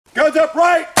Guns up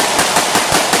right!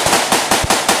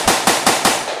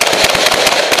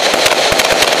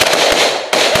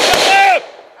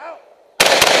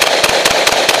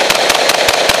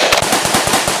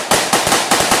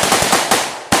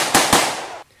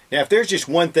 Now, if there's just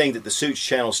one thing that the Suits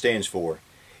channel stands for,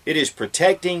 it is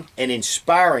protecting and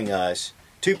inspiring us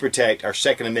to protect our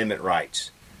Second Amendment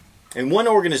rights. And one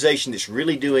organization that's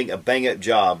really doing a bang-up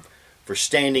job for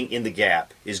standing in the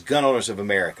gap is Gun Owners of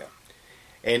America.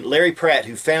 And Larry Pratt,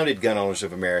 who founded Gun Owners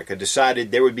of America,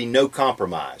 decided there would be no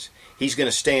compromise. He's going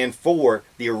to stand for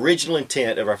the original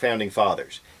intent of our founding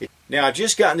fathers. Now, I've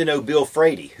just gotten to know Bill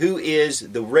Frady, who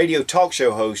is the radio talk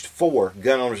show host for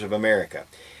Gun Owners of America.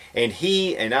 And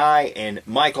he and I and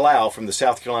Mike Lau from the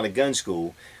South Carolina Gun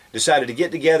School decided to get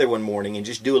together one morning and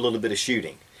just do a little bit of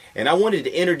shooting. And I wanted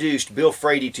to introduce Bill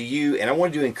Frady to you, and I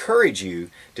wanted to encourage you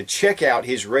to check out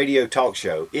his radio talk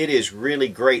show. It is really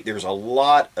great. There's a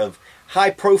lot of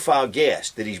high-profile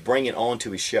guests that he's bringing on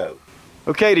to his show.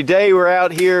 Okay, today we're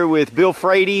out here with Bill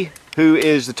Frady, who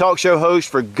is the talk show host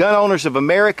for Gun Owners of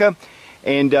America,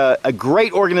 and a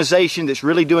great organization that's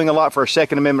really doing a lot for our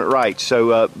Second Amendment rights.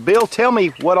 So, Bill, tell me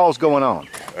what all's going on.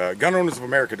 Gun Owners of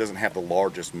America doesn't have the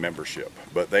largest membership,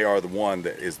 but they are the one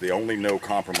that is the only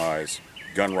no-compromise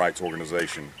gun rights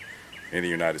organization in the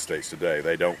United States today.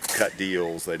 They don't cut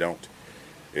deals. They don't.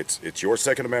 It's your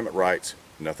Second Amendment rights,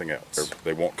 nothing else.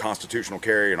 They want constitutional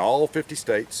carry in all 50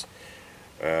 states.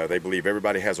 They believe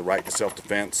everybody has a right to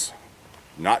self-defense,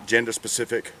 not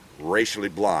gender-specific, racially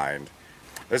blind.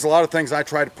 There's a lot of things I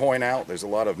try to point out. There's a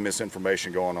lot of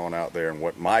misinformation going on out there, and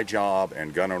what my job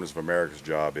and Gun Owners of America's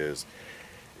job is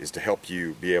to help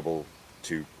you be able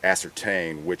to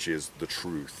ascertain which is the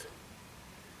truth.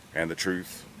 And the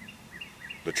truth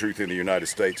in the United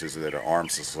States is that an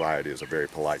armed society is a very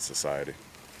polite society.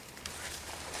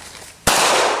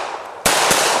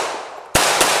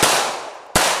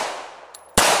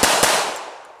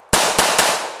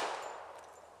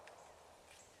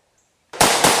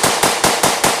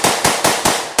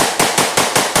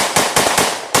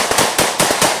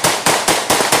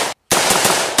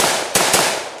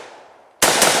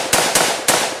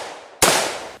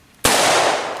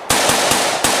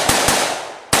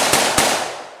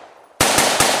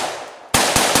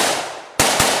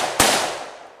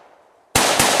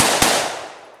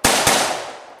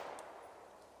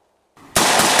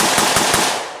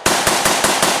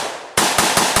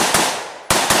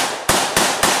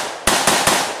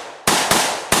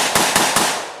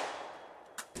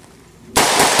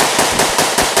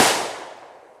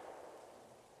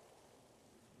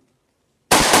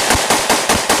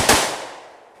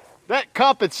 That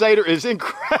compensator is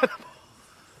incredible.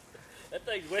 That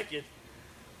thing's wicked.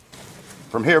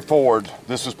 From here forward,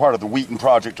 this was part of the Wheaton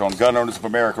Project on Gun Owners of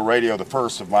America Radio, the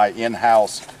first of my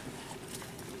in-house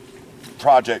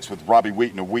projects with Robbie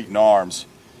Wheaton of Wheaton Arms.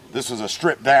 This was a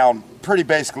stripped down, pretty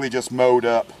basically just mowed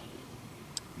up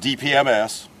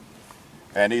DPMS,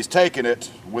 and he's taken it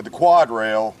with the quad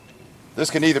rail. This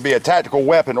can either be a tactical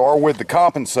weapon or with the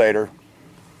compensator.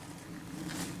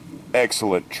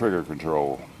 Excellent trigger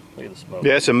control. Look at the smoke.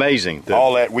 Yeah, it's amazing.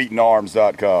 All at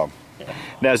WheatonArms.com.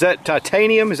 Now, is that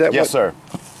titanium? Is that Yes, sir.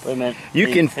 Wait a minute. You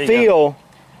can feel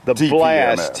the TPMS.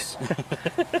 blast.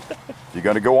 You're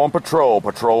going to go on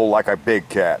patrol like a big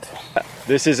cat.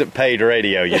 This isn't paid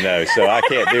radio, you know, so I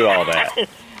can't do all that.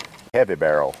 Heavy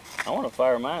barrel. I want to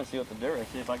fire mine and see what the difference.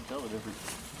 See if I can tell the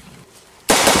difference.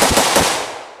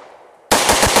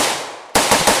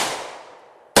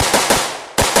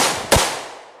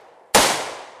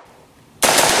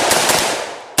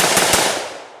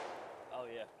 Oh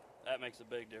yeah, that makes a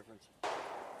big difference.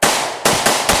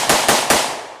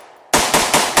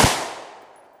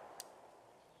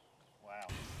 Wow.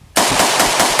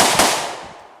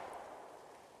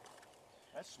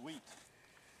 That's sweet.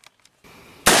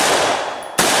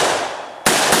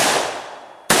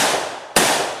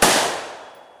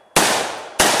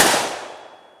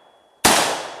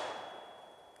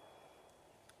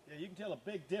 Yeah, you can tell a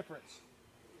big difference.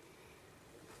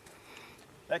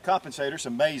 That compensator's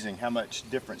amazing how much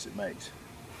difference it makes.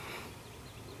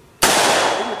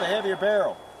 Even with the heavier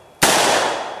barrel.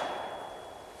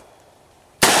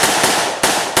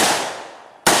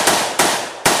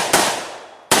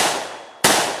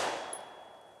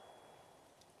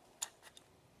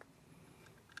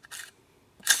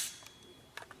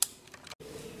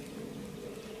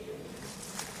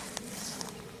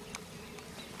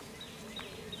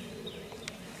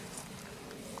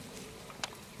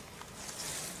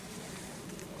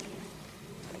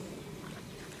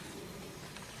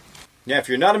 Now, if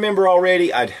you're not a member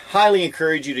already, I'd highly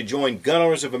encourage you to join Gun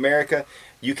Owners of America.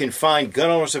 You can find Gun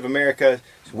Owners of America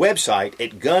website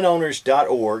at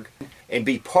gunowners.org and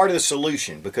be part of the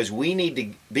solution, because we need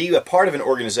to be a part of an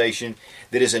organization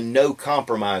that is a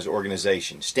no-compromise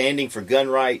organization, standing for gun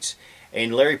rights,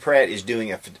 and Larry Pratt is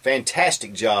doing a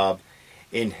fantastic job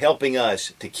in helping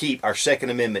us to keep our Second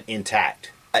Amendment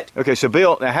intact. Okay, so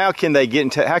Bill, now how can they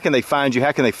get how can they find you?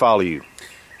 How can they follow you?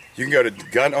 You can go to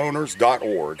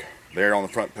gunowners.org. There on the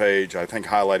front page, I think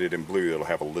highlighted in blue, it'll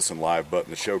have a listen live button.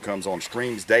 The show comes on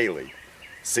streams daily,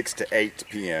 6 to 8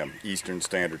 p.m. Eastern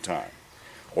Standard Time.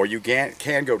 Or you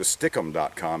can go to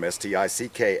stickem.com,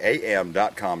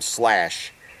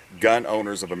 stickam.com/Gun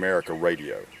Owners of America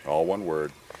Radio, all one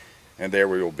word, and there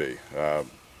we will be.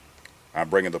 I'm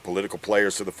bringing the political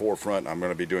players to the forefront. I'm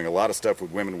going to be doing a lot of stuff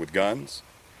with women with guns,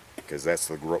 because that's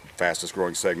the fastest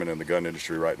growing segment in the gun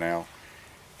industry right now.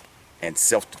 And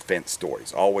self-defense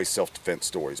stories, always self-defense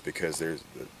stories, because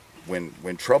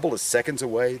when trouble is seconds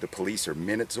away, the police are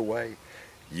minutes away.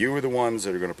 You are the ones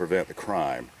that are going to prevent the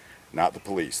crime, not the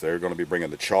police. They're going to be bringing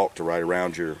the chalk to write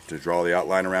around to draw the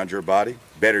outline around your body.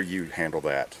 Better you handle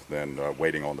that than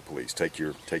waiting on the police. Take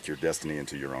your destiny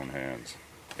into your own hands.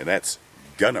 And that's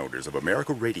Gun Owners of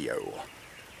America Radio.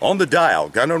 On the dial,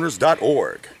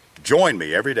 gunowners.org. Join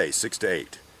me every day, 6 to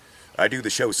 8. I do the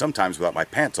show sometimes without my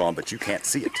pants on, but you can't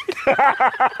see it.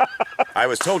 I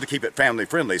was told to keep it family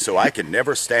friendly, so I can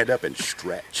never stand up and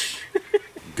stretch.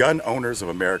 Gun Owners of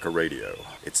America Radio.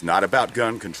 It's not about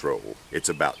gun control. It's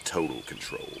about total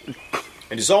control.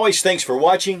 And as always, thanks for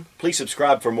watching. Please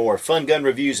subscribe for more fun gun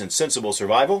reviews and sensible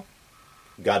survival.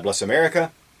 God bless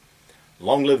America.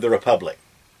 Long live the Republic.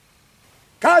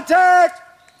 Contact!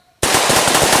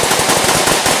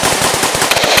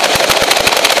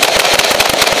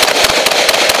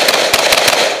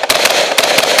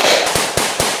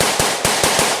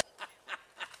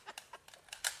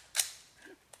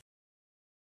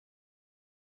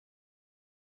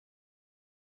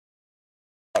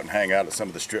 And hang out at some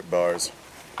of the strip bars.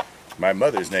 My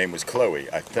mother's name was Chloe,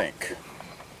 I think.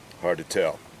 Hard to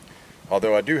tell.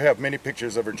 Although I do have many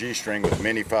pictures of her G-string with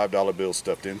many $5 bills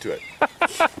stuffed into it.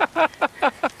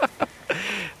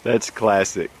 That's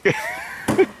classic.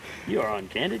 You are on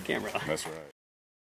candid camera. That's right.